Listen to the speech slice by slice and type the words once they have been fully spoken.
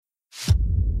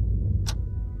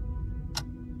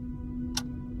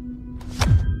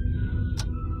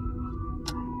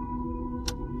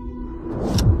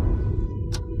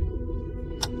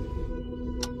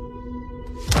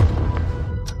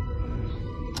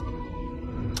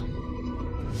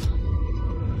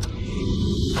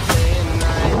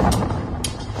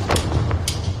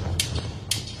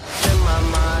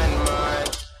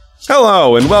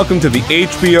Hello, and welcome to the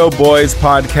HBO Boys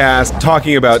podcast,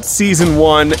 talking about Season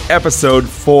 1, Episode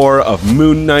 4 of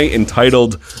Moon Knight,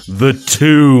 entitled The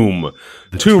Tomb.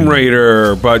 Tomb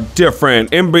Raider, but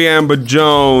different. Imbiamba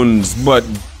Jones, but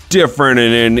different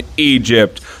and in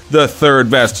Egypt. The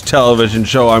third best television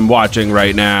show I'm watching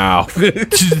right now.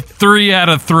 3 out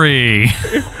of 3.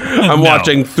 I'm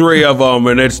watching 3 of them,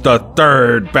 and it's the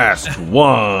third best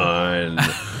one.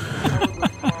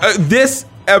 This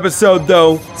episode,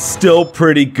 though, still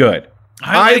pretty good.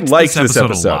 I liked this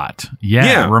episode a lot.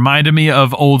 Yeah. It reminded me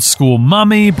of old school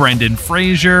Mummy, Brendan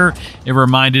Fraser. It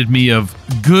reminded me of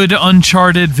good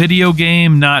Uncharted video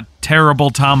game, not terrible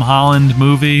Tom Holland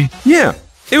movie. Yeah.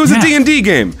 It was a D&D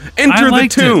game. Enter the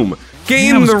Tomb.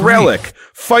 Gain the Relic.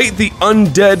 Fight the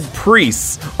undead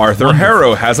priests. Arthur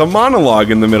Harrow has a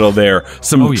monologue in the middle there.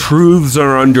 Some truths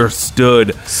are understood.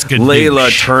 Skadoosh.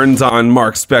 Layla turns on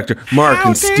Mark Spector. Mark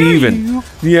and Steven.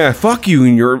 Yeah, fuck you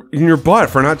in your butt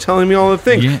for not telling me all the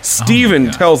things. Yeah. Steven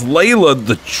tells Layla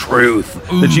the truth.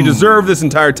 That she deserved this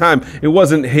entire time. It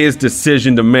wasn't his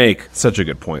decision to make. Such a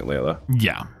good point, Layla.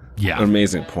 Yeah. An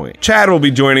amazing point. Chad will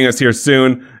be joining us here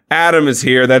soon. Adam is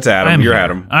here. That's Adam. You're here.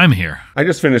 Adam. I'm here. I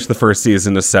just finished the first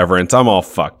season of Severance. I'm all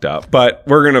fucked up, but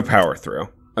we're gonna power through.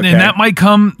 Okay? And that might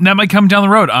come down the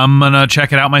road. I'm gonna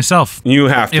check it out myself. You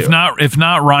have to. If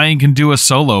not, Ryan can do a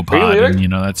solo pod,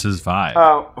 and that's his vibe.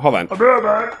 Oh, hold on. I'll be right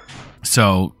back.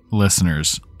 So,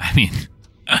 listeners, I mean,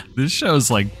 this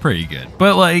show's pretty good,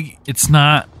 but it's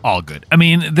not all good. I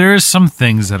mean, there's some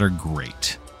things that are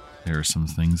great. There are some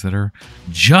things that are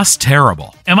just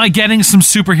terrible. Am I getting some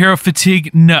superhero fatigue?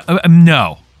 No,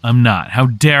 I'm not. How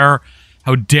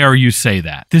dare you say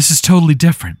that? This is totally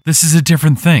different. This is a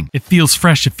different thing. It feels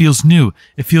fresh. It feels new.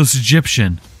 It feels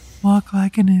Egyptian. Walk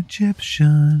like an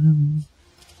Egyptian.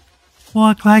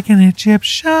 Walk like an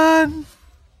Egyptian.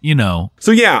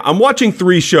 So yeah, I'm watching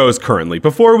 3 shows currently.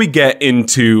 Before we get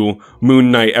into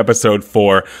Moon Knight episode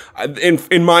 4,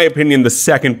 in my opinion, the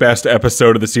second best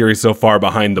episode of the series so far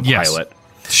behind the pilot.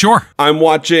 Sure. I'm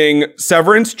watching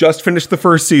Severance, just finished the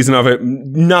first season of it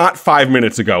not 5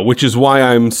 minutes ago, which is why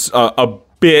I'm a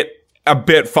bit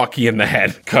fucky in the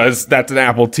head, because that's an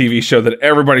Apple TV show that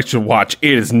everybody should watch.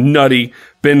 It is nutty.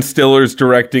 Ben Stiller's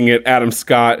directing it. Adam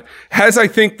Scott has, I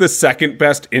think, the second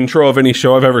best intro of any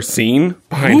show I've ever seen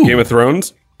behind Game of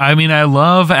Thrones. I mean, I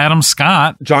love Adam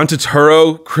Scott. John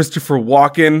Turturro, Christopher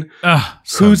Walken.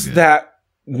 Who's good. that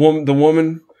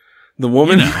woman? The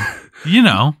woman?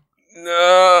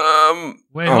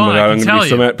 Wait, hold on, I can tell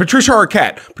you. Patricia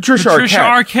Arquette. Patricia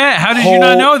Arquette. How did you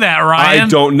not know that, Ryan? I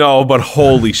don't know, but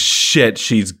holy shit,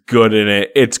 she's good in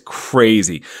it. It's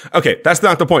crazy. Okay, that's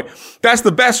not the point. That's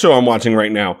the best show I'm watching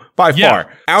right now, by far.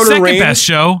 Second best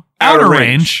show. Outer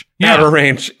Range. Yeah. Outer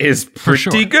Range is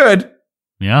pretty good.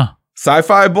 Yeah.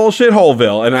 Sci-fi bullshit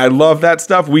Holeville, and I love that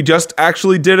stuff. We just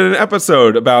actually did an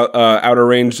episode about Outer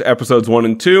Range episodes 1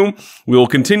 and 2. We will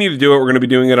continue to do it. We're going to be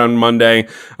doing it on Monday.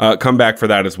 Come back for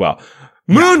that as well.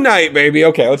 Moon Knight, baby.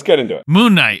 Okay, let's get into it.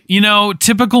 Moon Knight,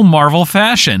 typical Marvel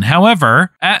fashion.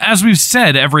 However, as we've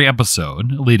said every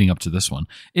episode leading up to this one,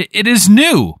 it is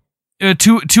new.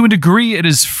 To a degree, it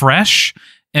is fresh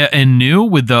and new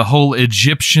with the whole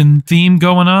Egyptian theme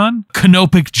going on.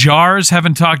 Canopic jars,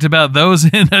 haven't talked about those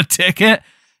in a ticket.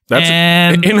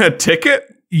 In a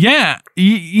ticket? Yeah.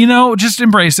 Just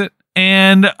embrace it.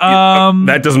 And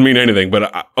that doesn't mean anything,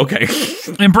 but okay.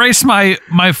 Embrace my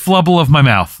flubble of my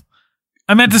mouth.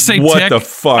 I meant to say what tick. The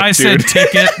fuck, I dude? said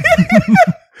ticket.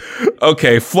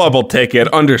 Okay, flubble ticket.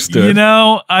 Understood.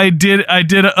 I did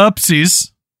a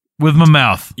upsies with my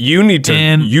mouth. You need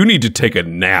to take a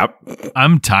nap.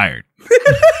 I'm tired.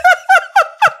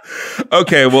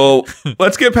 Okay, well,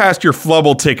 let's get past your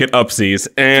flubble ticket upsies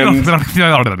and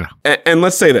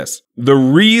let's say this. The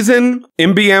reason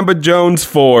Imbiamba Jones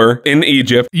 4 in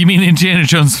Egypt... You mean Indiana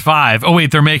Jones 5? Oh,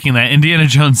 wait, they're making that. Indiana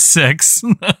Jones 6.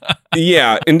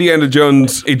 Yeah, Indiana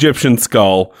Jones Egyptian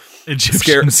skull.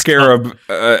 Scarab.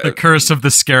 The curse of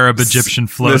the scarab Egyptian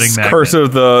floating magnet. The curse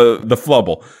of the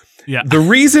flubble. Yeah. The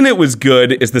reason it was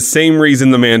good is the same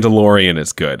reason The Mandalorian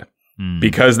is good.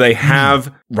 Because they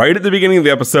have, right at the beginning of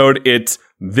the episode,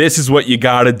 this is what you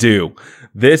gotta do.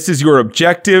 This is your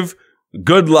objective.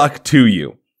 Good luck to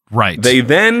you. Right. They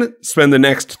then spend the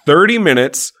next 30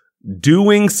 minutes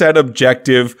doing said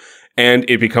objective, and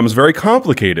it becomes very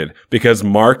complicated because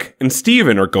Mark and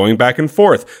Steven are going back and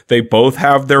forth. They both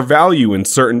have their value in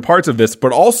certain parts of this,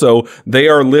 but also they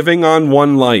are living on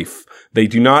one life. They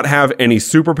do not have any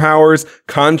superpowers.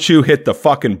 Khonshu hit the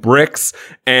fucking bricks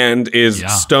and is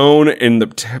stone in the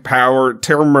power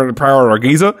of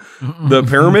Giza, the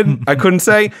pyramid, I couldn't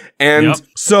say. And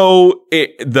so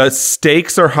the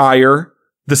stakes are higher.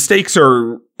 the stakes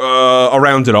are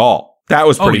around it all. That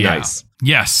was pretty nice.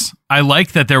 Yes. I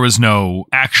like that there was no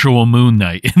actual Moon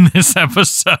Knight in this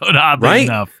episode, oddly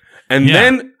enough. And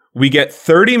then we get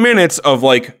 30 minutes of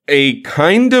like a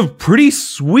kind of pretty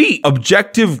sweet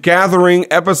objective gathering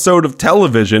episode of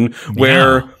television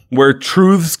where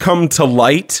truths come to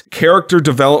light, character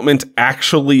development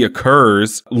actually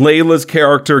occurs. Layla's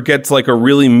character gets like a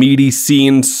really meaty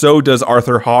scene, so does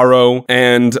Arthur Harrow,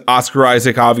 and Oscar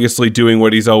Isaac obviously doing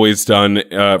what he's always done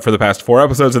for the past 4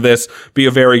 episodes of this, be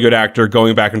a very good actor,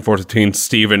 going back and forth between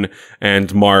Steven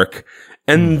and Mark.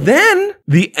 And then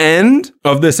the end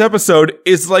of this episode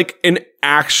is like an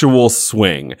actual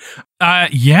swing.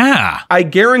 Yeah. I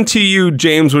guarantee you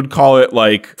James would call it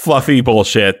like fluffy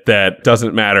bullshit that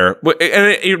doesn't matter.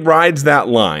 And it rides that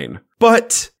line.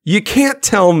 But you can't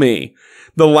tell me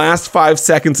the last 5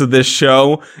 seconds of this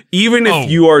show, even if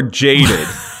you are jaded,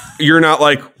 you're not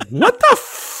like, what the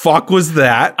fuck was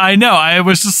that? I know.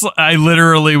 I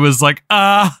literally was like,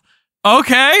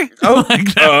 okay. Oh,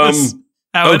 like that was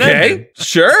how it ended.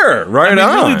 Sure. Right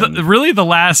on. Really the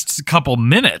last couple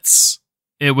minutes,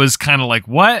 it was kind of like,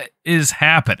 what is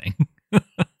happening?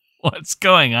 What's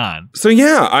going on? So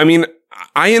yeah, I mean,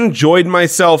 I enjoyed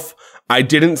myself. I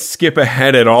didn't skip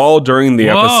ahead at all during the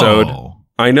episode.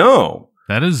 I know.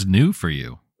 That is new for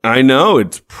you. I know.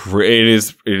 It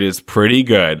is pretty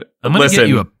good. I'm going to get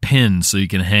you a pin so you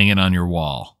can hang it on your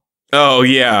wall. Oh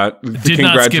yeah, did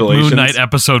not skip Moon Knight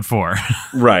episode 4.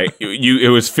 Right,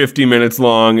 it was 50 minutes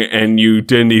long, and you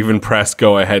didn't even press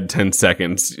go ahead 10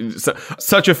 seconds.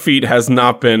 Such a feat has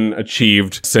not been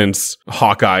achieved since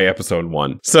Hawkeye episode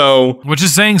 1. So, which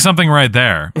is saying something right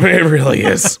there. It really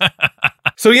is.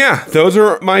 So yeah, those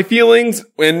are my feelings,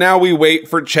 and now we wait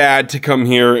for Chad to come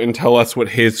here and tell us what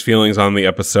his feelings on the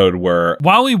episode were.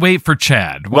 While we wait for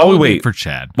Chad.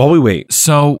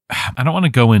 So, I don't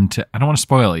want to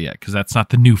spoil it yet, because that's not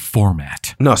the new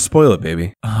format. No, spoil it,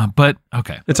 baby. But,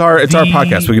 okay. It's our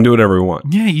podcast. We can do whatever we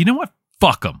want. Yeah, you know what?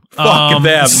 Fuck them. Fuck them,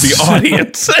 the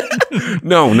audience.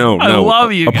 No. I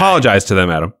love you. Apologize to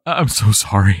them, Adam. I'm so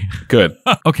sorry. Good.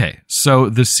 Okay, so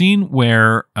the scene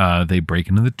where they break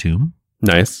into the tomb.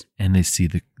 Nice. And they see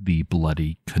the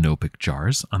bloody canopic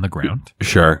jars on the ground.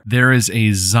 Sure. There is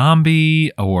a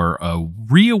zombie or a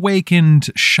reawakened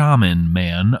shaman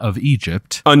man of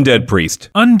Egypt. Undead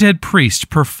priest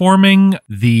performing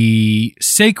the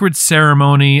sacred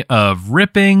ceremony of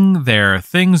ripping their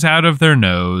things out of their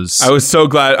nose. I was so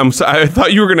glad. I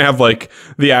thought you were going to have like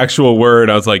the actual word.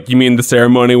 I was like, you mean the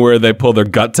ceremony where they pull their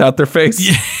guts out their face?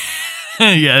 Yeah.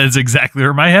 Yeah, that's exactly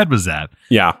where my head was at.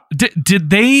 Yeah.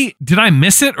 Did I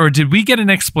miss it, or did we get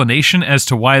an explanation as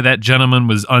to why that gentleman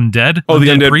was undead? Oh, the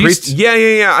undead priest?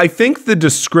 Yeah. I think the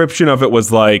description of it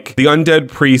was like the undead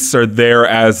priests are there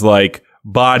as like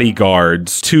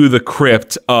bodyguards to the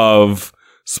crypt of,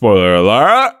 spoiler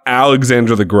alert,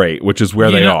 Alexander the Great, which is where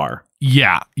they are.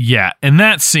 Yeah. And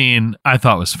that scene I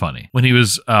thought was funny when he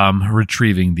was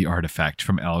retrieving the artifact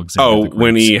from Alexander the Great.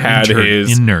 When he had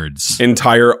his nerds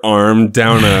entire arm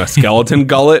down a skeleton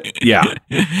gullet. Yeah.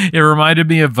 It reminded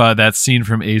me of that scene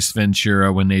from Ace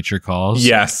Ventura, When Nature Calls.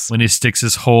 Yes. When he sticks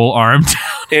his whole arm down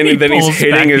and then he's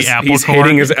hitting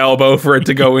his elbow for it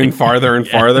to go in farther and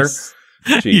farther.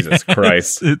 Jesus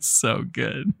Christ. It's so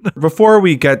good. Before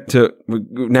we get to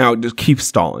now, just keep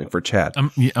stalling for Chad.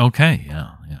 Okay.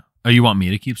 Yeah. Oh, you want me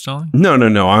to keep stalling? No.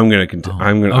 I'm going to continue.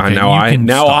 I'm going to. Okay,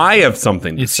 I have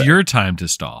something to say. It's your time to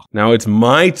stall. Now it's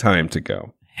my time to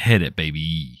go. Hit it,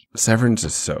 baby. Severance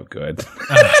is so good.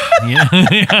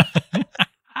 Yeah.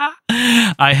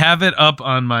 I have it up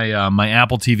on my my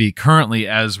Apple TV currently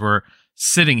as we're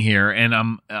sitting here, and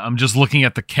I'm just looking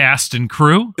at the cast and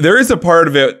crew. There is a part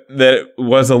of it that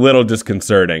was a little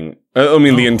disconcerting. I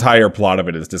mean, the entire plot of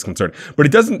it is disconcerting,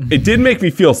 but it did make me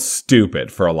feel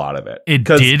stupid for a lot of it. It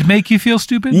did make you feel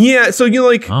stupid? Yeah. So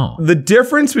the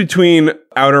difference between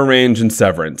Outer Range and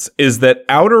Severance is that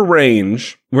Outer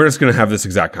Range, we're just going to have this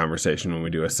exact conversation when we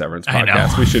do a Severance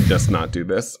podcast. We should just not do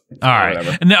this. All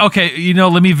right. Now, okay.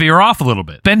 Let me veer off a little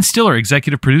bit. Ben Stiller,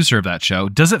 executive producer of that show.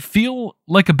 Does it feel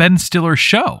like a Ben Stiller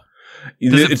show?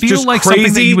 Does it feel like crazy.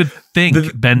 Something that you would think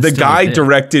Ben Stiller the guy did?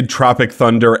 Directed Tropic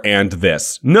Thunder and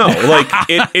this? No, like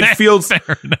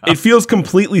it feels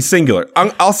completely singular.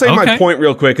 I'll say my point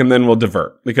real quick and then we'll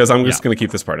divert because I'm just going to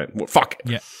keep this part in. Well, fuck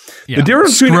it. Yeah. The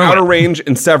difference between Outer Range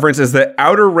and Severance is that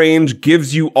Outer Range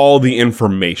gives you all the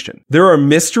information. There are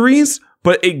mysteries,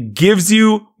 but it gives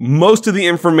you most of the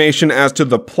information as to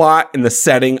the plot and the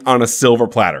setting on a silver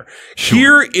platter.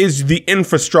 Sure. Here is the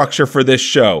infrastructure for this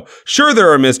show. Sure,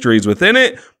 there are mysteries within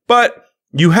it, but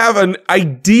you have an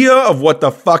idea of what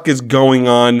the fuck is going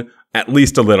on, at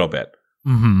least a little bit.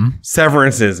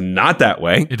 Severance is not that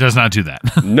way. It does not do that.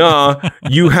 Nah,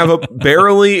 you have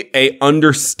barely a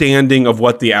understanding of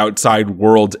what the outside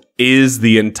world is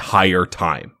the entire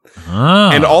time.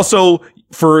 And also,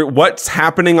 for what's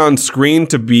happening on screen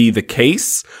to be the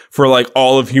case for like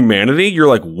all of humanity, you're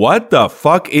like, what the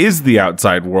fuck is the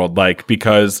outside world like?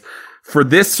 Because for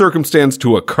this circumstance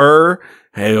to occur,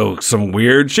 hey, some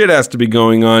weird shit has to be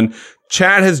going on.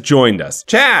 Chad has joined us.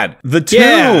 Chad, The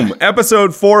Tomb,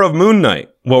 episode 4 of Moon Knight.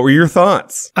 What were your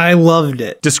thoughts? I loved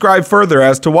it. Describe further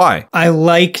as to why. I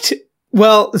liked...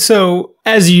 Well, so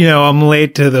as you know, I'm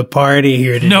late to the party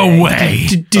here today. No way.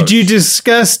 Did you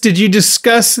discuss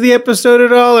the episode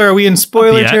at all, or are we in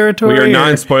spoiler territory? We are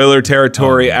not in spoiler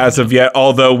territory as of yet,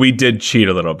 although we did cheat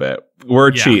a little bit.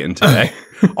 We're cheating today.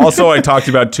 Also, I talked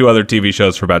about 2 other TV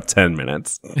shows for about 10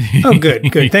 minutes. Oh, good.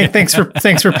 Thanks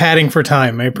for padding for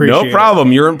time. I appreciate it. No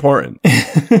problem. You're important.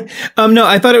 No,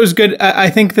 I thought it was good. I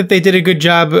think that they did a good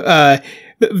job. A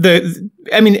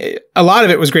lot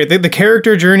of it was great. The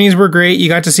character journeys were great. You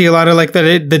got to see a lot of like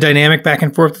the dynamic back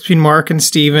and forth between Mark and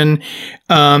Steven.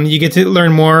 You get to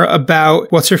learn more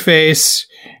about what's her face.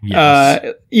 Yes.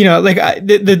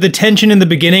 The tension in the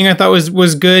beginning I thought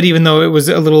was good, even though it was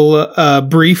a little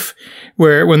brief,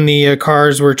 when the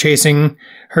cars were chasing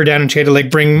her down and she had to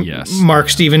like bring Mark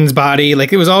Steven's body.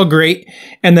 Like it was all great.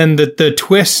 And then the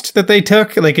twist that they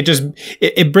took, like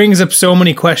it brings up so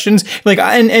many questions. Like,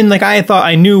 and like I thought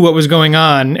I knew what was going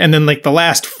on. And then like the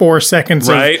last 4 seconds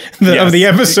of the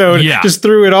episode just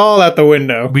threw it all out the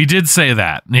window. We did say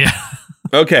that. Yeah.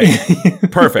 Okay,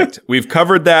 perfect. We've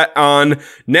covered that on.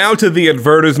 Now to the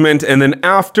advertisement, and then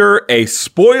after a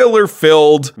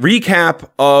spoiler-filled recap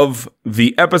of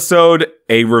the episode,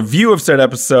 a review of said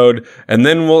episode, and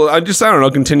then we'll,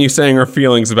 continue saying our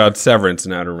feelings about Severance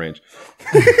and Outer Range.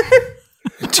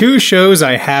 2 shows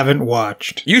I haven't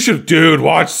watched. You should,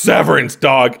 watch Severance,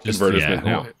 dog. Advertisement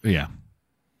now. Yeah.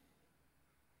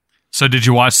 So did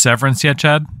you watch Severance yet,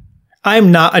 Chad?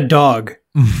 I'm not a dog.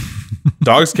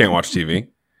 Dogs can't watch TV.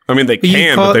 I mean, they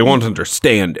can, but they won't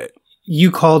understand it.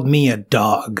 You called me a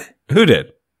dog. Who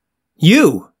did?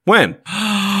 You. When?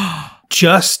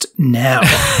 Just now.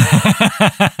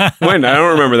 When? I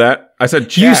don't remember that. I said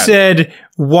Chad. You said,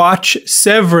 watch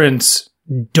Severance,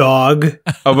 dog.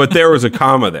 Oh, but there was a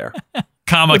comma there.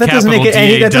 Comma, that doesn't make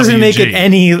it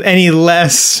any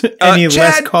less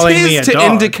Chad, calling me a to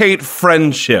dog. Indicate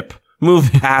friendship.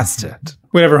 Move past it.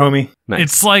 Whatever, homie. Nice.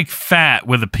 It's like fat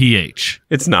with a PH.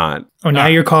 It's not. Oh, now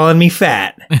you're calling me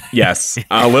fat. Yes,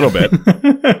 a little bit.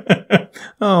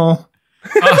 Oh.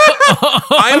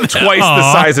 I'm twice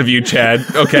the size of you, Chad.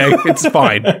 Okay, it's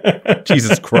fine.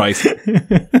 Jesus Christ.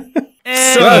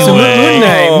 So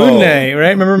Moon Knight,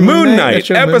 right? Remember Moon Knight,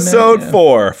 episode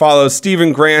 4 follows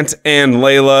Stephen Grant and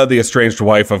Layla, the estranged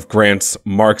wife of Grant's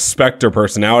Mark Spector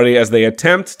personality, as they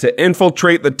attempt to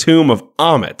infiltrate the tomb of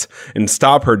Ammit and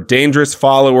stop her dangerous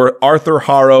follower Arthur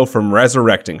Harrow from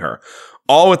resurrecting her.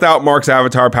 All without Mark's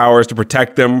avatar powers to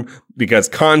protect them, because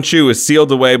Khonshu is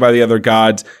sealed away by the other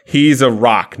gods. He's a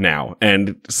rock now.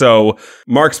 And so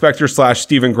Mark Spector /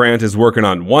 Stephen Grant is working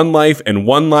on one life and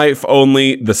one life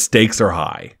only. The stakes are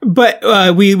high. But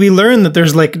we learn that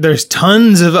there's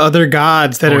tons of other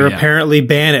gods that are apparently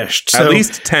banished. So at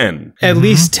least 10. At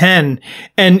least 10.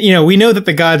 And, we know that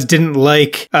the gods didn't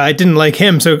like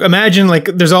him. So imagine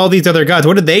there's all these other gods.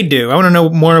 What did they do? I want to know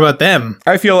more about them.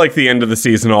 I feel like the end of the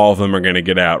season, all of them are going to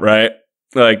get out, right?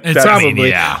 It's probably.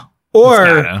 Yeah.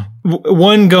 Or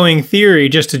one going theory,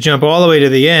 just to jump all the way to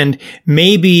the end,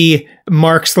 maybe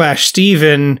Mark /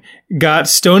 Steven got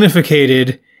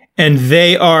stonificated and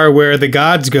they are where the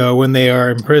gods go when they are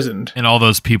imprisoned. And all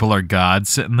those people are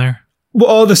gods sitting there? Well,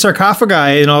 all the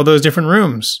sarcophagi in all those different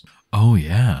rooms. Oh,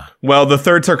 yeah. Well, the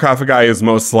third sarcophagi is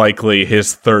most likely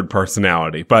his third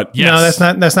personality, but no, that's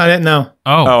not it. No.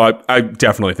 Oh, I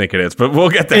definitely think it is, but we'll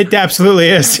get there. It absolutely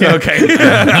is. Yeah. Okay.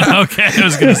 Okay, I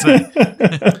was going to say.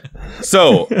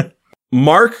 So,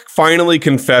 Mark finally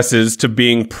confesses to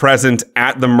being present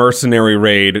at the mercenary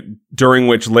raid during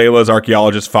which Layla's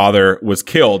archaeologist father was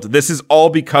killed. This is all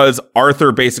because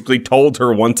Arthur basically told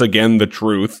her once again the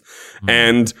truth,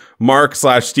 and Mark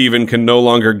 / Steven can no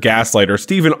longer gaslight her.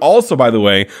 Steven also, by the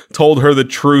way, told her the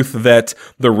truth that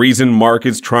the reason Mark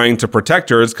is trying to protect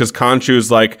her is because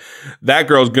Khonshu's like, that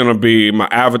girl's gonna be my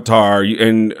avatar,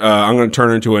 and I'm gonna turn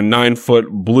her into a 9-foot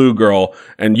blue girl,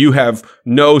 and you have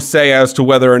no say as to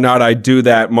whether or not I do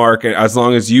that, Mark, as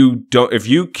long as you don't, if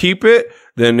you keep it,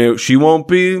 then she won't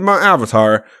be my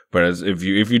avatar. But if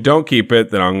you don't keep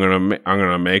it, then I'm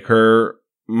gonna make her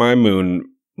my moon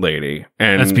lady.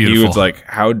 And that's beautiful. He was like,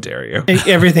 "How dare you?"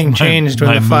 Everything changed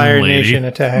when the Fire Lady. Nation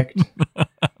attacked.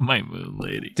 My moon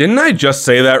lady. Didn't I just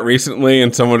say that recently?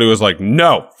 And somebody was like,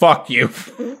 no, fuck you.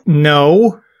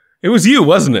 No. It was you,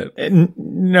 wasn't it?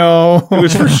 No. It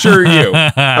was for sure you.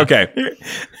 Okay.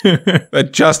 That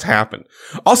just happened.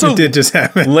 Also, it did just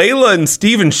happen. Layla and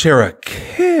Steven share a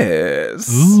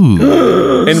kiss.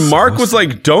 Ooh. And Mark was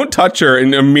like, don't touch her.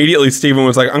 And immediately Steven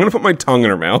was like, I'm going to put my tongue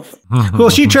in her mouth. Well,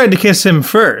 she tried to kiss him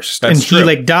first. That's and he true.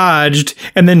 like dodged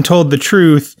and then told the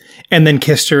truth and then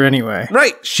kissed her anyway.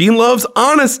 Right. She loves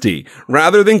honesty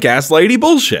rather than gaslighty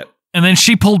bullshit. And then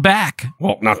she pulled back.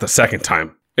 Well, not the second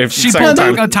time. If She second pulled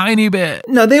time, back a tiny bit.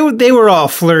 No, they were all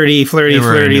flirty into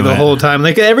the it. whole time.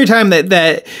 Like every time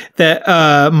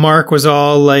that Mark was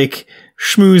all like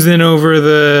schmoozing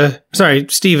over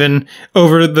Steven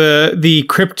over the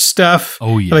crypt stuff.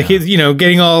 Oh, yeah. Like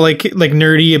getting all like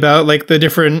nerdy about like the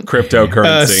different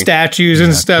cryptocurrency. statues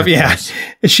and stuff. Yeah.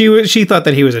 She thought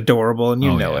that he was adorable and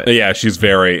it. Yeah, she's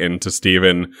very into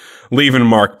Steven, leaving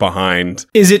Mark behind.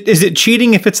 Is it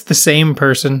cheating if it's the same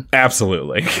person?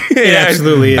 Absolutely. It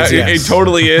absolutely is. It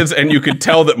totally is. And you could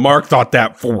tell that Mark thought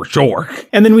that for sure.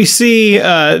 And then we see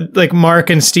like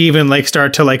Mark and Steven like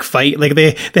start to like fight. Like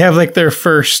they have like their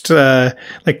first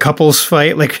like couples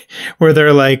fight, like where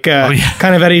they're like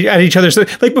kind of at each other. So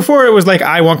like before it was like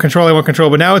I want control,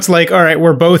 but now it's like, all right,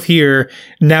 we're both here.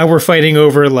 Now we're fighting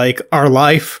over like our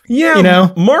life.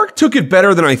 Yeah, Mark took it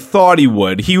better than I thought he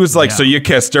would. He was like, so you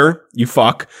kissed her, you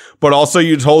fuck, but also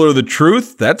you told her the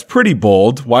truth? That's pretty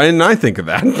bold. Why didn't I think of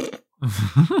that?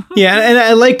 Yeah, and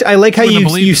I like how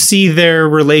you see their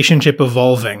relationship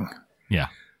evolving. Yeah.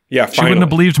 Yeah, She wouldn't have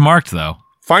believed Mark, though.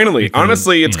 Finally, Because,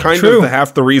 honestly, it's kind True. of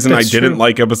half the reason That's I didn't true.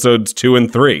 like episodes 2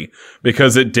 and 3,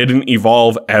 because it didn't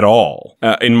evolve at all,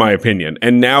 in my opinion.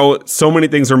 And now so many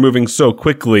things are moving so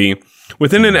quickly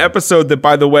within an episode that,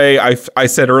 by the way, I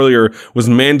said earlier was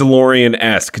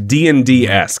Mandalorian-esque,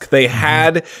 D&D-esque. They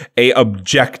had a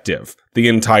objective the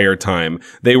entire time.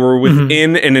 They were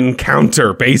within an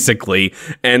encounter, basically,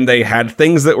 and they had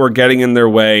things that were getting in their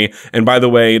way. And by the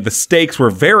way, the stakes were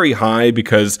very high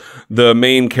because the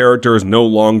main character is no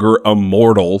longer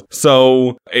immortal.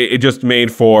 So it just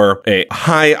made for a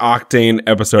high-octane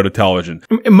episode of television.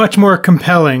 Much more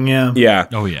compelling, yeah. Yeah.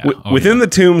 Oh, yeah. Within the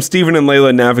tomb, Steven and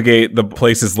Layla navigate the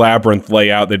place's labyrinth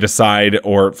layout. They decide,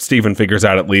 or Steven figures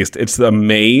out at least, it's the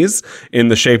maze in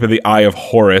the shape of the Eye of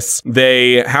Horus.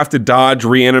 They have to dodge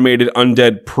reanimated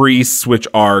undead priests, which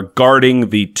are guarding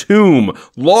the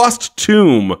lost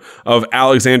tomb of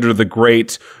Alexander the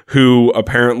Great, who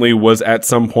apparently was at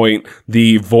some point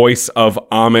the voice of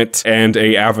Ammit and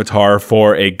a avatar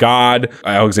for a god.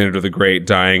 Alexander the Great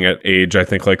dying at age, I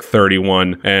think, like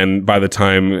 31. And by the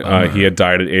time he had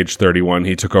died at age 31,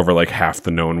 he took over like half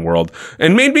the known world.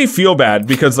 And made me feel bad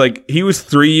because like he was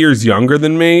 3 years younger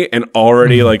than me and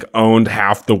already like owned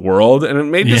half the world. And it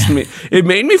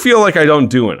made me feel like I don't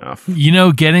do enough.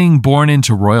 Getting born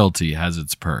into royalty has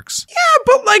its perks. Yeah,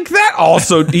 but like that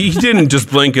also, he didn't just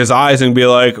blink his eyes and be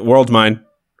like, world's mine.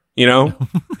 He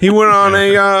went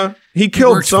on he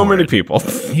killed so many people.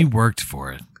 He worked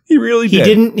for it. He really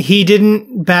did. He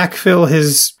didn't backfill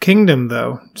his kingdom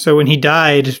though. So when he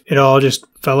died, it all just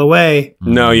fell away.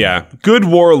 No, yeah. Good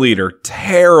war leader,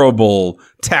 terrible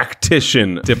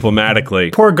tactician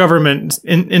diplomatically. Poor government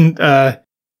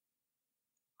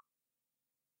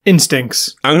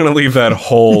instincts. I'm going to leave that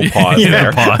whole pause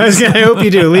there. Pause. I hope you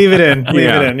do. Leave it in. Leave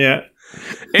Yeah. it in. Yeah.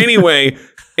 Anyway,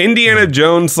 Indiana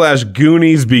Jones /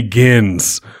 Goonies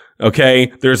begins.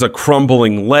 Okay, there's a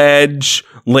crumbling ledge.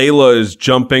 Layla is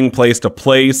jumping place to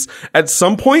place. At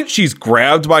some point, she's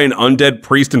grabbed by an undead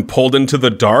priest and pulled into the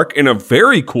dark in a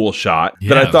very cool shot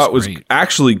that I thought was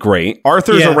actually great.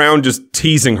 Arthur's around just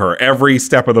teasing her every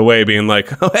step of the way, being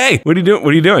like, oh, hey, what are you doing?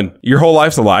 What are you doing? Your whole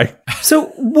life's a lie. So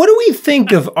what do we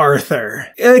think of Arthur?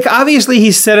 Like, obviously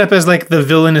he's set up as like the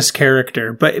villainous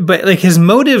character, but like his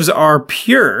motives are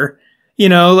pure.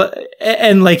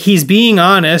 And like he's being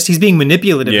honest, he's being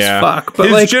manipulative as fuck. But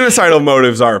his genocidal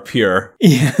motives are pure.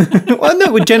 Yeah. Well,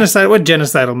 no, what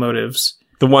genocidal motives?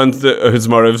 The ones that his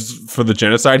motives for the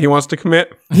genocide he wants to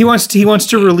commit. He wants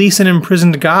to release an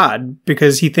imprisoned god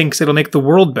because he thinks it'll make the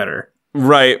world better.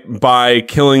 Right, by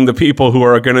killing the people who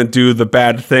are going to do the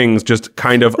bad things, just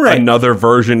kind of another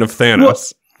version of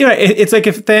Thanos. Well, it's like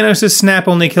if Thanos' snap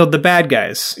only killed the bad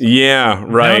guys. Yeah,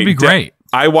 right. That would be great.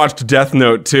 I watched Death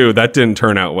Note too. That didn't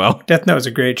turn out well. Death Note is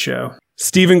a great show.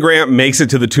 Stephen Grant makes it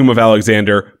to the Tomb of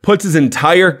Alexander, puts his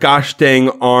entire gosh dang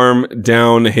arm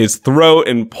down his throat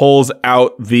and pulls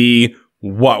out the...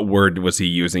 What word was he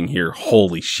using here?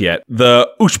 Holy shit. The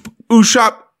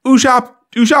Ushapti.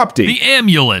 The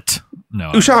amulet.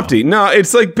 No. Ushabti. No,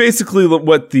 it's like basically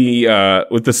what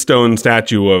the stone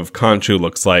statue of Khonshu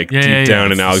looks like deep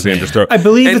down in Alexander's throat. I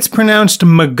believe it's pronounced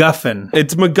MacGuffin.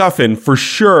 It's MacGuffin for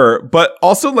sure, but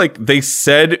also like they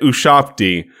said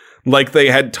Ushabti. Like they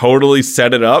had totally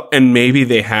set it up, and maybe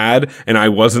they had, and I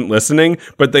wasn't listening,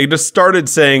 but they just started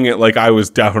saying it like I was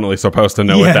definitely supposed to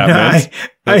know what that meant.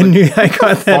 I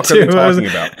got that too. What are they talking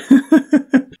about?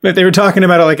 But they were talking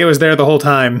about it like it was there the whole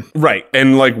time. Right.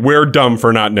 And like we're dumb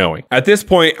for not knowing. At this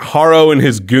point, Harrow and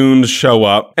his goons show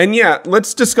up. And yeah,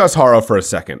 let's discuss Harrow for a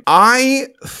second. I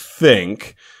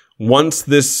think once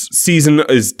this season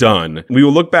is done, we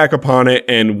will look back upon it,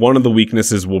 and one of the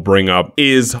weaknesses we'll bring up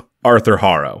is Arthur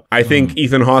Harrow. I think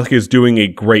Ethan Hawke is doing a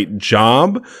great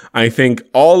job. I think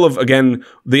the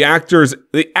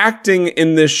acting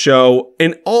in this show,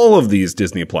 in all of these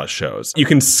Disney Plus shows, you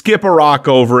can skip a rock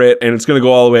over it and it's going to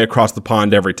go all the way across the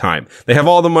pond every time. They have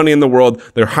all the money in the world.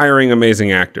 They're hiring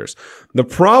amazing actors. The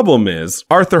problem is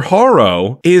Arthur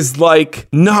Harrow is like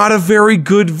not a very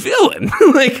good villain.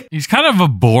 Like he's kind of a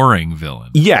boring villain.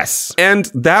 Yes. And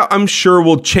that I'm sure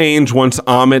will change once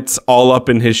Amit's all up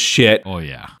in his shit. Oh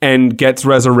yeah. And gets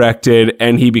resurrected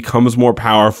and he becomes more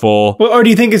powerful. Well, or do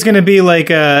you think it's going to be like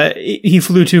he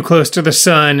flew too close to the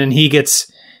sun and he gets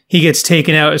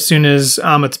taken out as soon as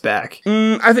Amit's back?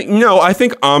 I think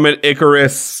Amit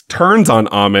Icarus turns on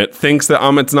Amit, thinks that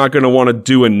Amit's not going to want to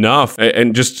do enough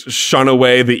and just shun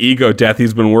away the ego death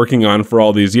he's been working on for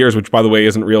all these years, which by the way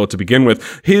isn't real to begin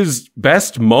with. His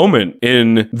best moment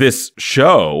in this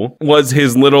show was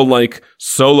his little like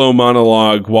solo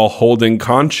monologue while holding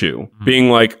Khonshu, being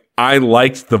like, I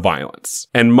liked the violence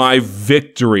and my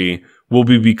victory will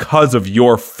be because of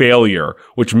your failure,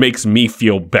 which makes me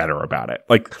feel better about it.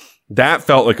 Like, that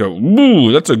felt like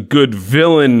that's a good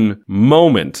villain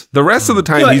moment. The rest of the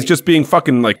time, he's just being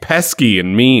fucking like pesky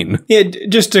and mean. Yeah,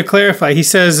 just to clarify, he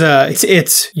says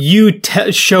it's you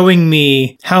showing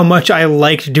me how much I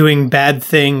liked doing bad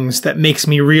things that makes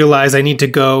me realize I need to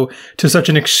go to such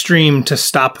an extreme to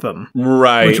stop them.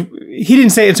 Right. Which, he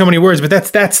didn't say it in so many words, but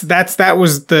that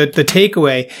was the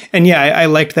takeaway. And yeah, I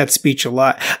liked that speech a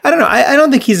lot. I don't know. I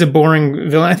don't think he's a boring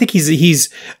villain. I think he's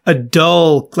a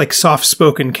dull, like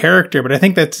soft-spoken character. But I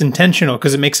think that's intentional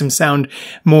because it makes him sound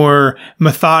more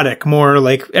methodic, more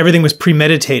like everything was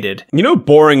premeditated. You know,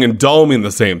 boring and dull mean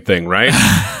the same thing, right?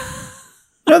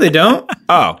 No, they don't.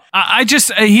 Oh,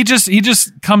 he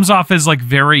just comes off as like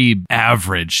very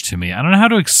average to me. I don't know how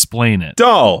to explain it.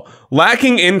 Dull,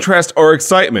 lacking interest or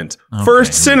excitement. Okay.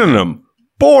 First synonym.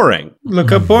 Boring.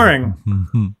 Look up boring.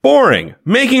 Boring.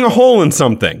 Making a hole in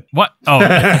something. What? Oh.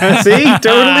 See?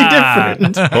 Totally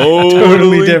different.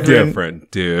 Totally different,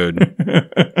 dude.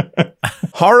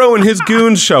 Harrow and his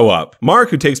goons show up. Mark,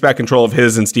 who takes back control of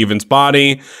his and Steven's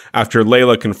body after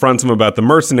Layla confronts him about the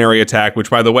mercenary attack, which,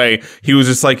 by the way, he was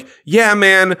just like, yeah,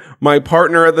 man, my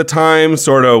partner at the time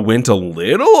sort of went a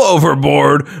little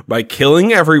overboard by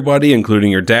killing everybody,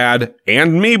 including your dad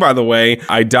and me, by the way.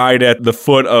 I died at the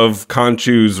foot of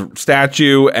Khonshu's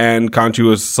statue, and Khonshu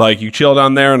was like, you chill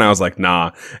down there? And I was like,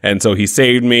 nah. And so he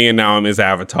saved me, and now I'm his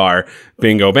avatar.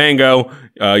 Bingo, bango.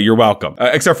 You're welcome.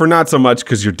 Except for not so much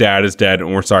because your dad is dead,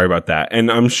 and we're sorry about that.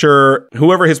 And I'm sure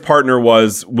whoever his partner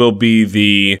was will be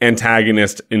the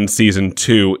antagonist in season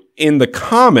 2. In the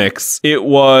comics, it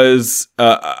was,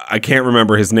 I can't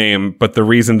remember his name, but the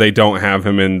reason they don't have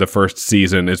him in the first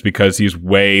season is because he's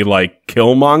way like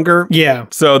Killmonger. Yeah.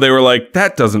 So they were like,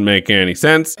 that doesn't make any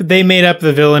sense. They made up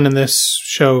the villain in this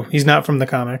show. He's not from the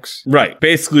comics. Right.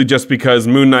 Basically just because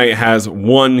Moon Knight has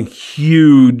one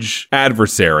huge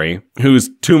adversary who's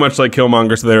too much like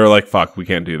Killmonger, so they were like, fuck, we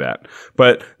can't do that.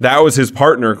 But that was his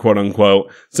partner, quote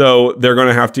unquote. So they're going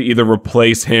to have to either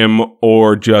replace him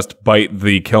or just bite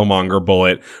the Killmonger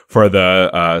bullet for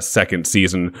the second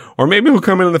season. Or maybe he'll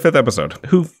come in the 5th episode.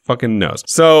 Who fucking knows?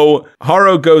 So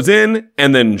Harrow goes in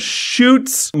and then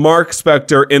shoots Mark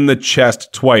Spector in the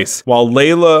chest twice while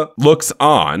Layla looks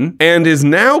on and is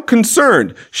now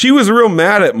concerned. She was real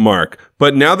mad at Mark.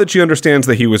 But now that she understands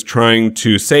that he was trying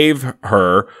to save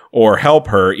her or help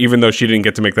her, even though she didn't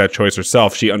get to make that choice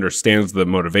herself, she understands the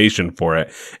motivation for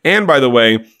it. And by the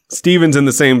way, Steven's in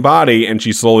the same body, and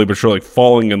she's slowly but surely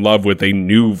falling in love with a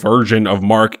new version of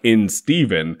Mark in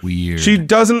Steven. Weird. She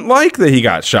doesn't like that he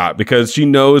got shot because she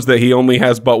knows that he only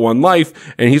has but one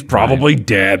life, and he's probably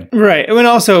dead. Right. And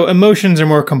also, emotions are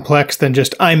more complex than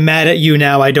just, I'm mad at you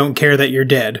now, I don't care that you're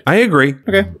dead. I agree.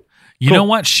 Okay. You know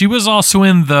what? She was also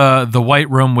in the white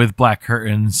room with black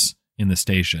curtains in the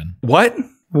station. What?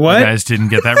 What? You guys didn't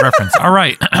get that reference. All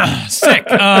right. Sick.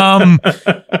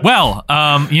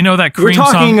 You know that Cream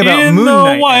song, about In Moon the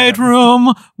Knight, White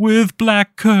Room with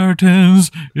black curtains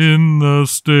in the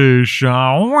station.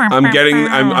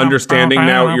 I'm understanding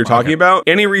now what you're talking about.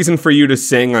 Any reason for you to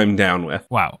sing, I'm down with.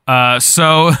 Wow.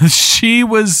 So she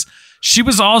was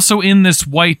also in this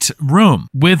white room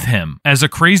with him as a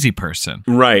crazy person.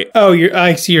 Right. Oh,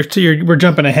 I see. We're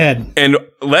jumping ahead. And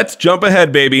let's jump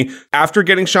ahead, baby. After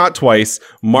getting shot twice,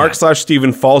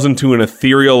 Mark/Steven falls into an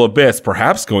ethereal abyss,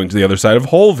 perhaps going to the other side of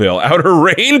Holeville. Outer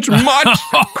range? Much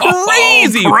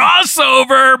crazy.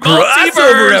 Crossover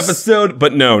episode.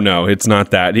 But no, it's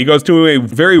not that. He goes to a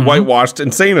very whitewashed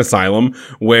insane asylum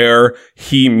where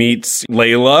he meets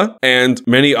Layla and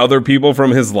many other people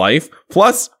from his life,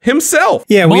 plus himself.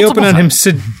 Yeah, we open on him.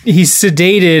 He's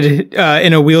sedated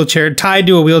in a wheelchair, tied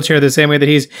to a wheelchair the same way that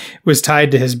he was tied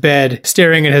to his bed,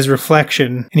 staring at his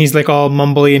reflection, and he's like all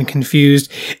mumbly and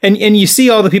confused. And you see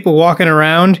all the people walking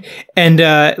around, and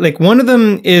like one of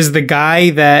them is the guy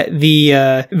that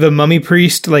the mummy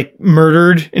priest like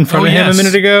murdered in front of him a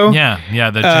minute ago. Yeah,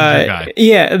 the ginger guy.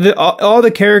 Yeah, all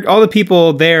the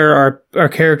people there are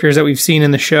characters that we've seen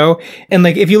in the show, and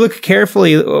like if you look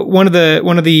carefully, one of the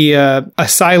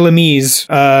asylumees,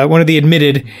 one of the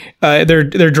admitted,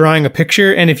 they're drawing a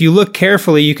picture, and if you look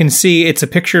carefully, you can see it's a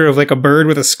picture of like a bird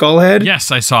with a skull head.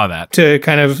 Yes, I saw that to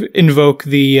kind of invoke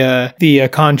the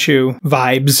Khonshu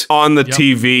vibes on the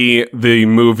TV. The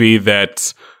movie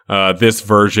that this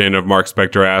version of Mark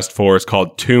Spector asked for is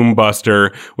called Tomb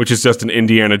Buster, which is just an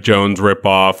Indiana Jones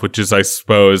ripoff, which is, I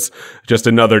suppose, just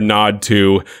another nod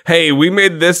to, hey, we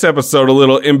made this episode a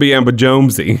little Imbiamba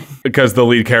Jonesy, because the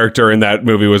lead character in that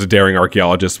movie was a daring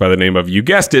archaeologist by the name of, you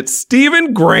guessed it,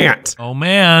 Stephen Grant. Oh,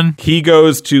 man. He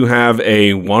goes to have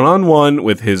a one-on-one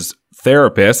with his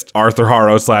therapist, Arthur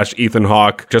Harrow / Ethan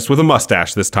Hawke, just with a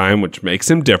mustache this time, which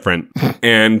makes him different.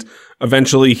 And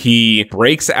eventually he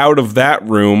breaks out of that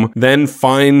room, then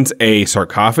finds a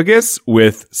sarcophagus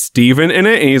with Steven in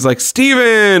it, and he's like,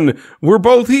 Steven, we're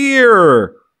both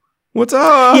here. What's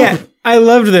up? Yeah. I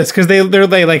loved this because they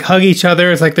like hug each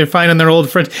other. It's like they're finding their old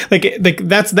friends. Like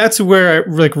that's where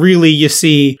like really you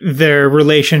see their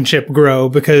relationship grow,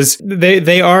 because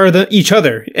they are each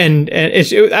other, and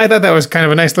I thought that was kind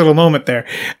of a nice little moment there.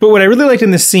 But what I really liked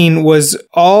in this scene was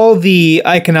all the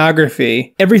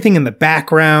iconography, everything in the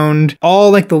background, all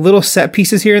like the little set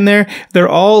pieces here and there. They're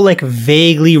all like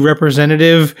vaguely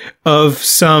representative of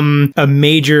a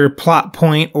major plot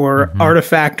point or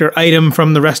artifact or item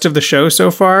from the rest of the show so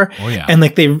far. Oh, yeah. And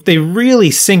like they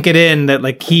really sink it in that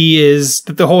like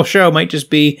that the whole show might just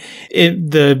be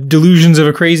the delusions of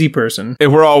a crazy person.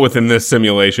 And we're all within this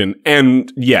simulation.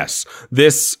 And yes,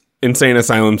 this insane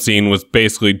asylum scene was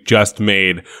basically just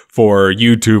made for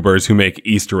YouTubers who make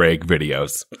Easter egg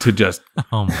videos to just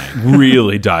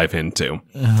really dive into.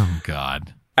 Oh,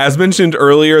 God. As mentioned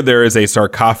earlier, there is a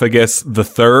sarcophagus, the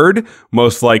third,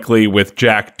 most likely with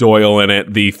Jack Doyle in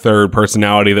it, the third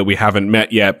personality that we haven't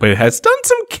met yet, but has done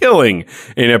some killing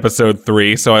in episode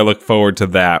 3, so I look forward to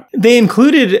that. They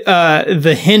included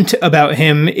the hint about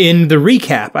him in the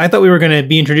recap. I thought we were going to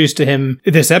be introduced to him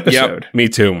this episode. Yep, me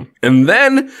too. And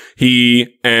then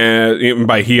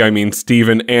by he I mean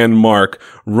Steven and Mark,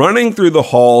 running through the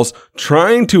halls,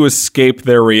 trying to escape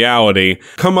their reality,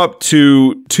 come up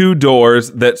to 2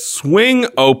 doors that swing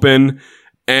open,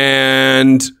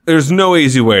 and there's no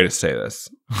easy way to say this.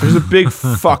 There's a big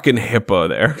fucking hippo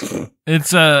there.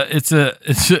 It's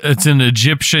an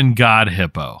Egyptian god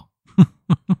hippo.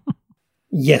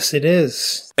 Yes, it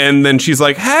is. And then she's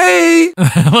like, hey!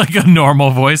 Like a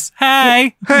normal voice.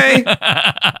 Hey! Hey!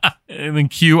 And then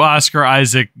cue Oscar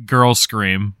Isaac girl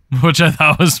scream, which I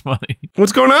thought was funny.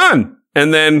 What's going on?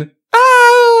 And then,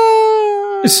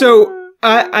 So,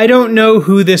 I don't know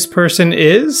who this person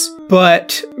is,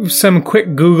 but some quick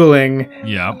Googling.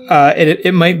 Yeah.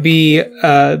 It might be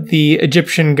the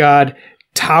Egyptian god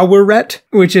Taweret,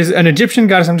 which is an Egyptian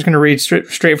goddess. I'm just going to read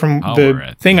straight from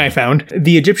the thing I found.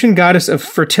 The Egyptian goddess of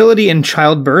fertility and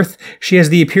childbirth. She has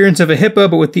the appearance of a hippo,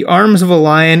 but with the arms of a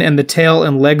lion and the tail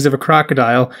and legs of a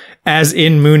crocodile, as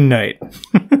in Moon Knight.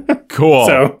 Cool.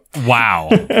 So, wow.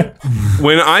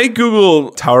 When I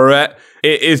Google Taweret,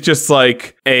 it is just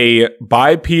like a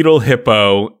bipedal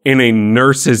hippo in a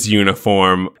nurse's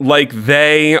uniform. Like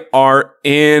they are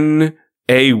in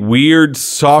a weird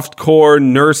softcore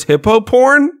nurse hippo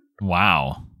porn.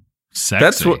 Wow.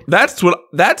 Sexy. That's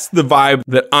the vibe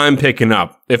that I'm picking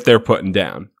up if they're putting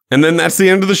down. And then that's the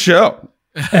end of the show.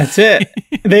 That's it.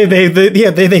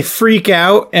 They freak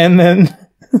out and then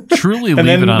truly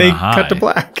leave it on they a high. cut to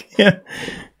black. Yeah.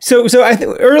 So I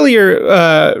think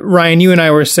earlier, Ryan, you and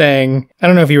I were saying, I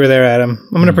don't know if you were there, Adam.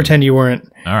 I'm going to pretend you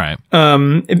weren't. All right.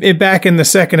 Back in the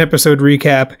second episode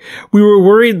recap, we were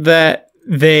worried that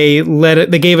they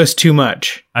gave us too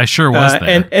much. I sure was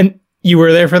there. And you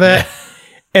were there for that?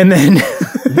 And then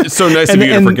it's so nice of you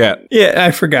to forget. Yeah,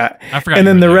 I forgot. And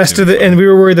then the rest and we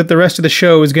were worried that the rest of the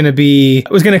show was going to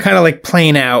kind of like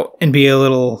plane out and be a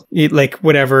little like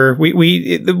whatever.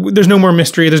 There's no more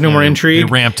mystery. There's no more intrigue.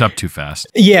 They ramped up too fast.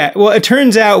 Yeah. Well, it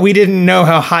turns out we didn't know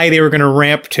how high they were going to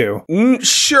ramp to.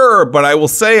 Sure. But I will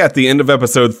say at the end of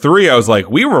episode 3, I was like,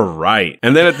 we were right.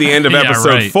 And then at the end of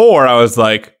episode 4, I was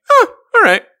like, all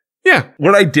right. Yeah.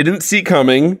 What I didn't see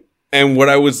coming, and what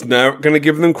I was not going to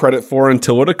give them credit for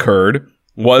until it occurred,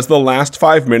 was the last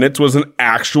 5 minutes was an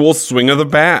actual swing of the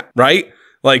bat, right?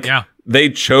 Like, they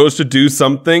chose to do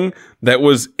something that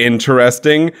was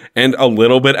interesting and a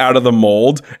little bit out of the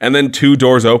mold, and then 2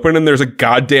 doors open and there's a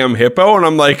goddamn hippo, and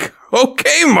I'm like,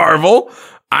 okay, Marvel,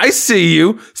 I see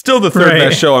you. Still the third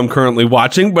best show I'm currently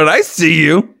watching, but I see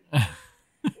you.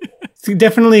 It's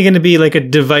definitely going to be like a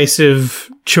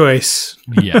divisive choice.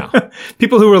 Yeah.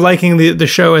 People who were liking the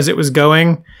show as it was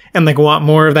going and like want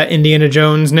more of that Indiana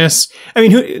Jones-ness. I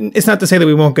mean, it's not to say that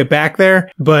we won't get back there,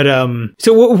 but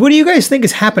so what do you guys think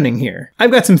is happening here?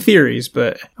 I've got some theories,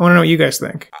 but I want to know what you guys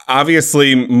think.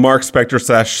 Obviously, Mark Spector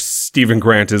 / Stephen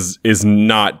Grant is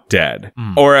not dead,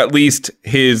 or at least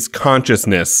his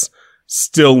consciousness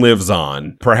still lives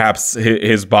on. Perhaps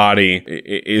his body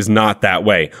is not that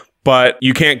way. But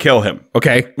you can't kill him,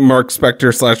 okay? Mark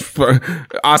Spector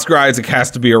 / Oscar Isaac has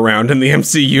to be around in the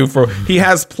MCU he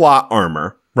has plot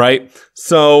armor, right?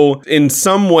 So in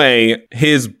some way,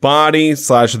 his body /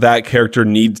 that character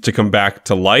needs to come back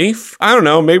to life. I don't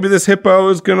know. Maybe this hippo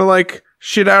is gonna like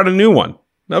shit out a new one.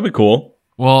 That'd be cool.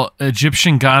 Well,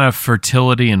 Egyptian god of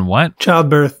fertility and what?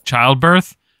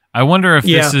 Childbirth. I wonder if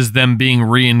this is them being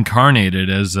reincarnated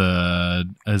as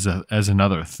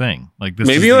another thing. Like this,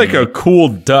 maybe like a cool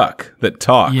duck that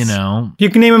talks. You know, you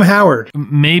can name him Howard.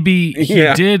 Maybe he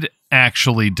did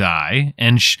actually die,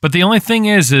 but the only thing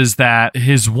is that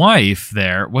his wife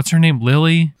there, what's her name,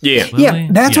 Lily? Yeah,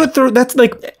 that's what that's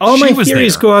like. All my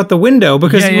theories go out the window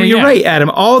because you're right, Adam.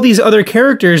 All these other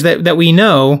characters that we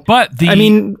know, but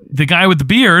the guy with the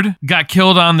beard got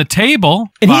killed on the table,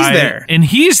 and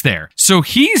he's there. So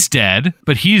he's dead,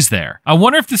 but he's there. I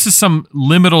wonder if this is some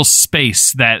liminal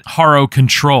space that Haro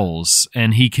controls,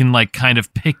 and he can like kind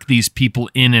of pick these people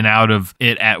in and out of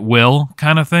it at will,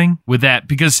 kind of thing. With that,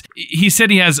 because he said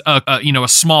he has a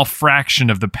small fraction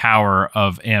of the power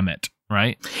of Ammit,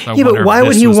 right? So but why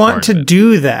would he want to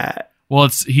do that? Well,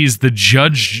 he's the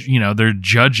judge, they're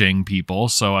judging people,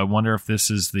 so I wonder if this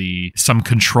is some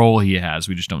control he has.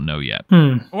 We just don't know yet.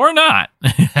 Or not.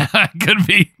 Could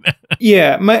be.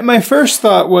 Yeah, my first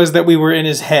thought was that we were in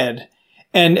his head.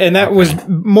 And that was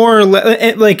more or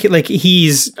less like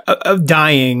he's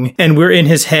dying and we're in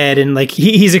his head and like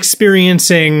he's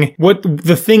experiencing what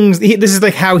the things, this is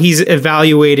like how he's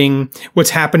evaluating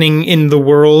what's happening in the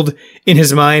world in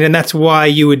his mind. And that's why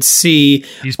you would see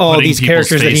all these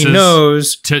characters that he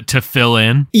knows to fill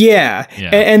in. Yeah.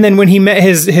 And then when he met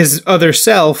his other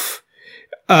self,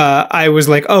 I was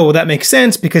like, oh, well, that makes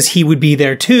sense because he would be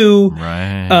there too.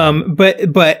 Right.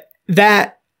 But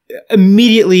that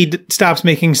immediately stops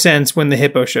making sense when the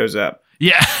hippo shows up.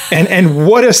 Yeah. And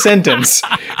what a sentence.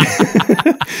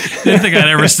 Didn't think I'd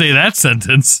ever say that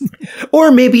sentence.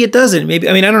 Or maybe it doesn't. Maybe,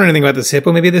 I mean, I don't know anything about this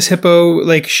hippo. Maybe this hippo,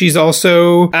 like, she's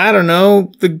also, I don't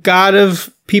know, the god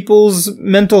of people's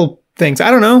mental things.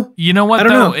 I don't know. You know what, I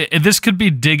don't know. This could be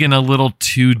digging a little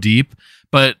too deep,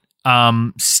 but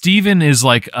Steven is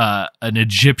like an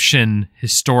Egyptian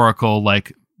historical,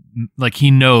 like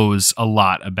he knows a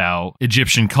lot about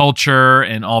Egyptian culture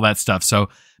and all that stuff. So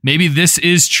maybe this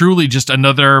is truly just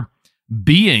another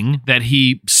being that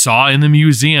he saw in the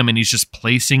museum and he's just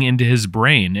placing into his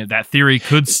brain. That theory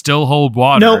could still hold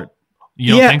water. No.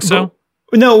 You don't think so?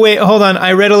 No, wait, hold on.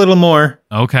 I read a little more.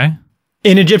 Okay.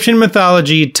 In Egyptian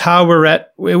mythology, Taweret,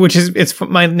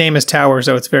 my name is Tower,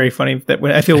 so it's very funny that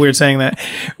I feel weird saying that,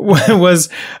 was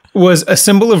a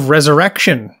symbol of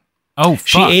resurrection. Oh,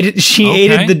 fuck. She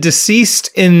aided the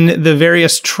deceased in the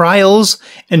various trials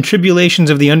and tribulations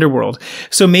of the underworld.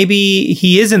 So maybe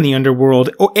he is in the underworld,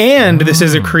 and this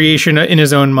is a creation in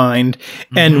his own mind.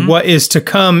 And what is to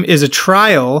come is a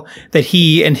trial that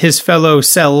he and his fellow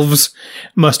selves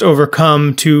must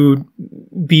overcome to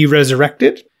be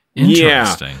resurrected.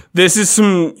 Interesting. Yeah. This is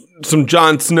some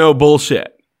Jon Snow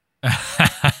bullshit.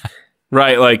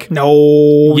 Right, like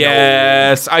no.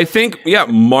 Yes, I think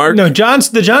Mark. No,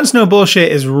 the Jon Snow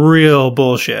bullshit is real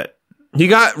bullshit. He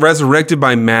got resurrected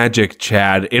by magic,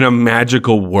 Chad, in a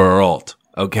magical world.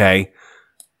 Okay?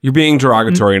 You're being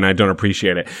derogatory and I don't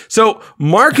appreciate it. So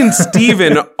Mark and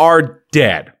Steven are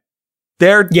dead.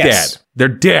 They're dead. They're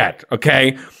dead.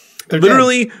 Okay?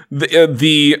 Literally,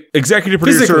 the executive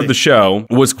producer of the show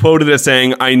was quoted as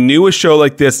saying, "I knew a show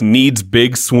like this needs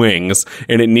big swings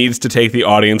and it needs to take the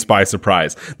audience by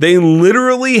surprise." They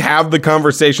literally have the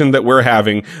conversation that we're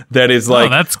having that is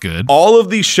like, that's good. All of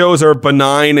these shows are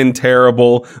benign and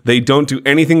terrible. They don't do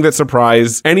anything that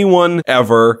surprise anyone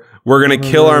ever. We're going to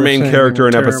kill our main character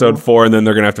in episode 4, and then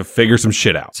they're going to have to figure some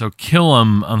shit out. So kill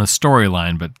him on the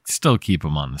storyline, but still keep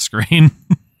him on the screen.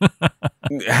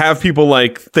 Have people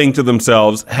like think to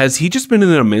themselves, has he just been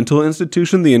in a mental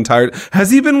institution the entire has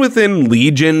he been within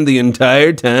Legion the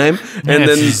entire time? And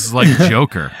then he's like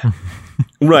Joker.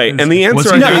 Right. And the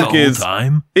answer I think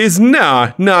is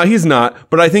nah, he's not.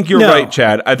 But I think you're right,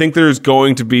 Chad. I think there's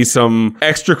going to be some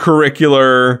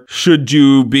extracurricular should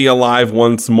you be alive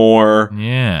once more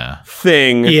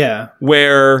thing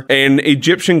where an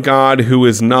Egyptian god who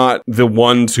is not the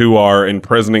ones who are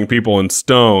imprisoning people in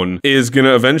stone is going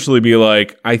to eventually be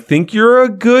like, I think you're a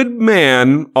good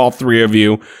man, all three of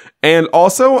you. And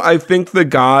also, I think the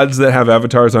gods that have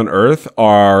avatars on Earth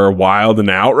are wild and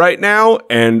out right now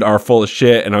and are full of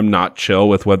shit, and I'm not chill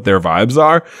with what their vibes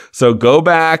are. So go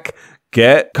back,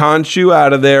 get Khonshu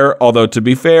out of there. Although, to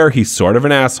be fair, he's sort of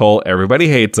an asshole. Everybody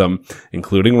hates him,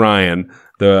 including Ryan,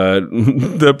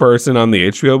 the person on the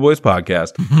HBO Boys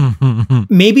podcast.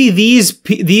 Maybe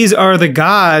these are the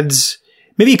gods.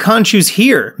 Maybe Khonshu's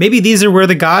here. Maybe these are where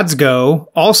the gods go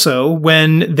also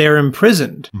when they're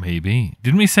imprisoned. Maybe.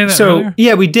 Didn't we say that earlier?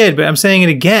 Yeah, we did, but I'm saying it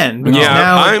again.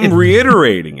 Yeah, I'm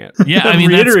reiterating it. Yeah, I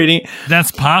mean,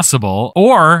 that's possible.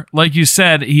 Or, like you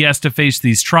said, he has to face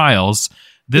these trials.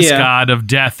 This god of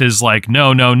death is like,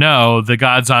 no. The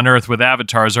gods on Earth with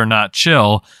avatars are not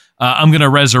chill. I'm going to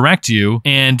resurrect you.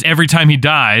 And every time he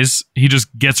dies, he just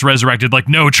gets resurrected. Like,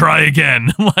 no, try again.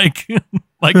 like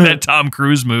that Tom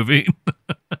Cruise movie.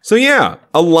 So yeah,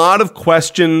 a lot of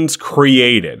questions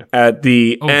created at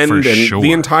the end and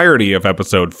the entirety of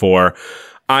episode 4.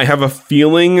 I have a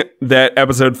feeling that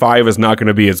episode 5 is not going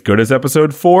to be as good as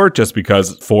episode 4 just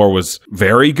because 4 was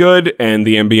very good and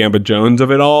the Ambi Jones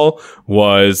of it all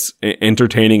was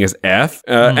entertaining as F.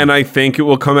 And I think it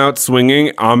will come out swinging.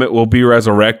 Amit will be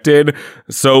resurrected.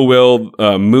 So will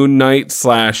Moon Knight /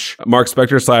 Mark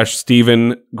Spector /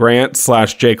 Stephen Grant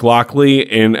 / Jake Lockley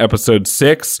in episode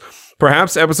 6.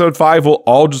 Perhaps episode 5 will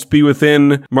all just be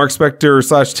within Mark Spector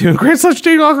 / Stephen Grant /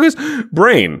 Jake Lockley's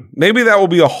brain. Maybe that will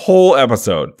be a whole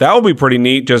episode. That will be pretty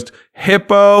neat. Just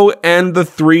Hippo and the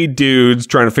 3 dudes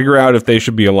trying to figure out if they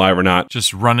should be alive or not.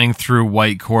 Just running through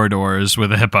white corridors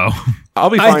with a hippo. I'll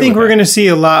be fine. I think we're going to see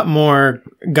a lot more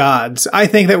gods. I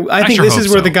think this is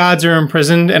where the gods are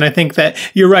imprisoned, and I think that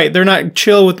you're right. They're not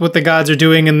chill with what the gods are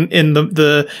doing in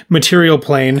the material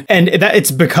plane, and that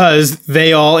it's because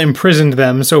they all imprisoned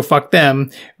them. So fuck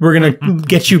them. We're going to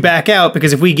get you back out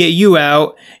because if we get you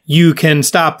out, you can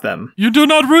stop them. You do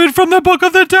not read from the Book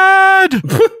of the Dead.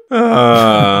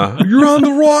 You're on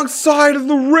the wrong side of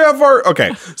the river.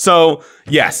 Okay, so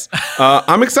yes,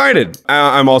 I'm excited.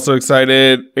 I'm also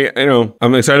excited.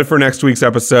 I'm excited for next week's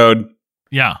episode.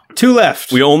 Yeah, 2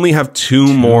 left. We only have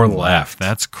 2 more left.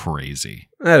 That's crazy.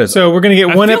 That is. So we're gonna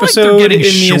get one episode in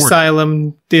the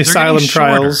asylum. The asylum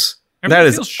trials. That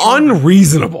is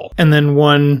unreasonable. And then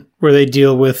one where they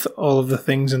deal with all of the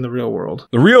things in the real world.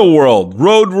 The real world.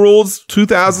 Road Rules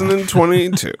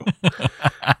 2022.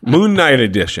 Moon Knight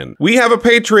edition. We have a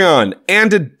Patreon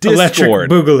and a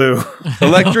Discord. Electric Boogaloo.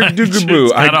 Electric Boogaloo.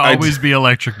 It's gotta always be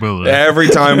Electric Boogaloo. Every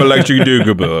time Electric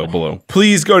Boogaloo.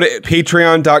 Please go to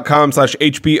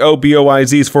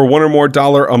patreon.com/HBOBOYZs for $1 or more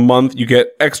a month. You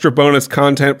get extra bonus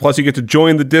content. Plus you get to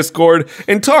join the Discord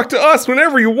and talk to us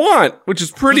whenever you want, which is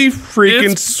pretty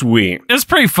freaking sweet. It's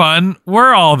pretty fun.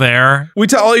 We're all there. We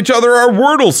tell each other our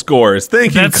Wordle scores.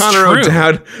 Thank you, That's Connor true.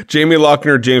 O'Dowd, Jamie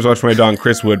Lochner, James Watch My Dog,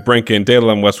 Chris Wood, Brinken, Dale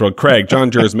M. Westworld, Craig,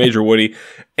 John Jers, Major Woody,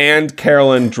 and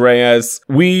Carolyn Dreas.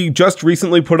 We just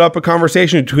recently put up a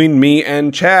conversation between me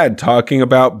and Chad talking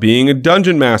about being a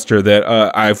dungeon master that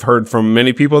I've heard from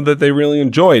many people that they really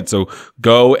enjoyed. So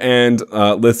go and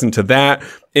listen to that.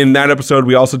 In that episode,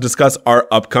 we also discuss our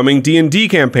upcoming D&D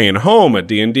campaign, Home, a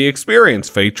D&D experience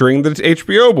featuring the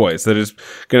HBO Boys that is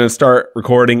going to start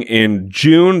recording in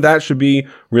June. That should be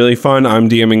really fun. I'm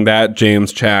DMing that.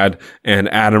 James, Chad,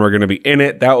 and Adam are going to be in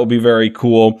it. That will be very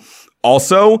cool.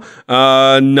 Also,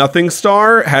 Nothing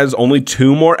Star has only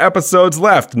 2 more episodes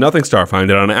left. Nothing Star,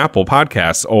 find it on Apple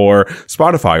Podcasts or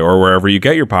Spotify or wherever you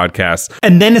get your podcasts.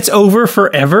 And then it's over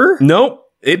forever? Nope.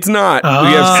 It's not. We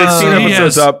have 16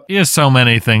 episodes up. He has so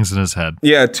many things in his head.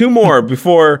 Yeah, 2 more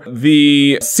before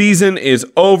the season is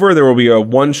over. There will be a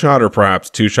 1-shot or perhaps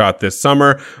 2-shot this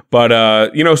summer. But,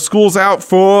 school's out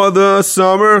for the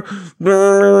summer.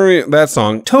 That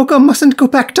song. Toga mustn't go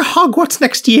back to Hogwarts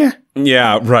next year.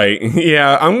 Yeah, right.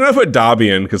 Yeah, I'm going to put Dobby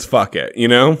in because fuck it,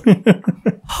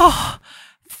 Oh,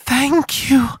 thank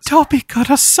you. Dobby got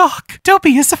a sock.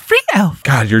 Dobby is a free elf.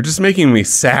 God, you're just making me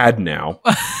sad now.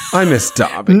 I miss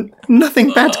Dobby.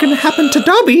 Nothing bad's gonna happen to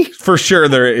Dobby. For sure,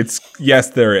 there is. Yeah,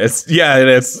 it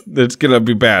is. It's gonna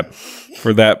be bad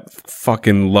for that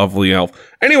fucking lovely elf.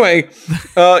 Anyway,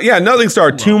 Nothing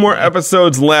Star. 2 more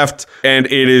episodes left, and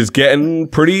it is getting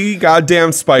pretty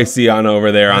goddamn spicy on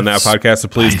over there on that podcast. So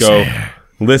please go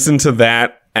listen to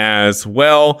that as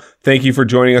well. Thank you for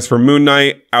joining us for Moon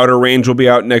Knight. Outer Range will be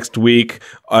out next week,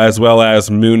 as well as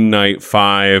Moon Knight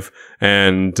 5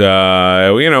 and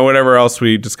whatever else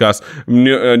we discuss.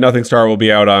 Nothing Star will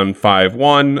be out on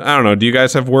 5/1. I don't know. Do you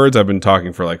guys have words? I've been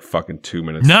talking for like fucking 2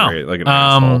 minutes straight, like an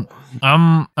asshole.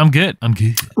 I'm good.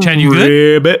 Chad, you good?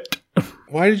 Ribbit.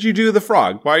 Why did you do the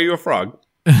frog? Why are you a frog?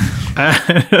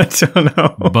 I don't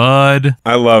know. Bud.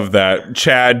 I love that.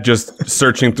 Chad just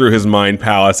searching through his mind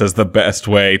palace as the best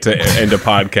way to end a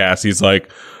podcast. He's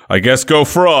like, I guess go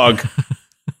frog.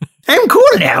 I'm cool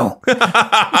now.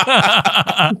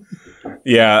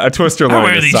 Yeah, a Twister line I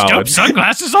wear is these solid. dope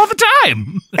sunglasses all the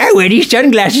time. I wear these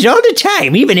sunglasses all the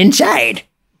time, even inside.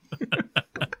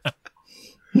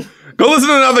 Go listen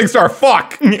to Nothing Star.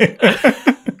 Fuck.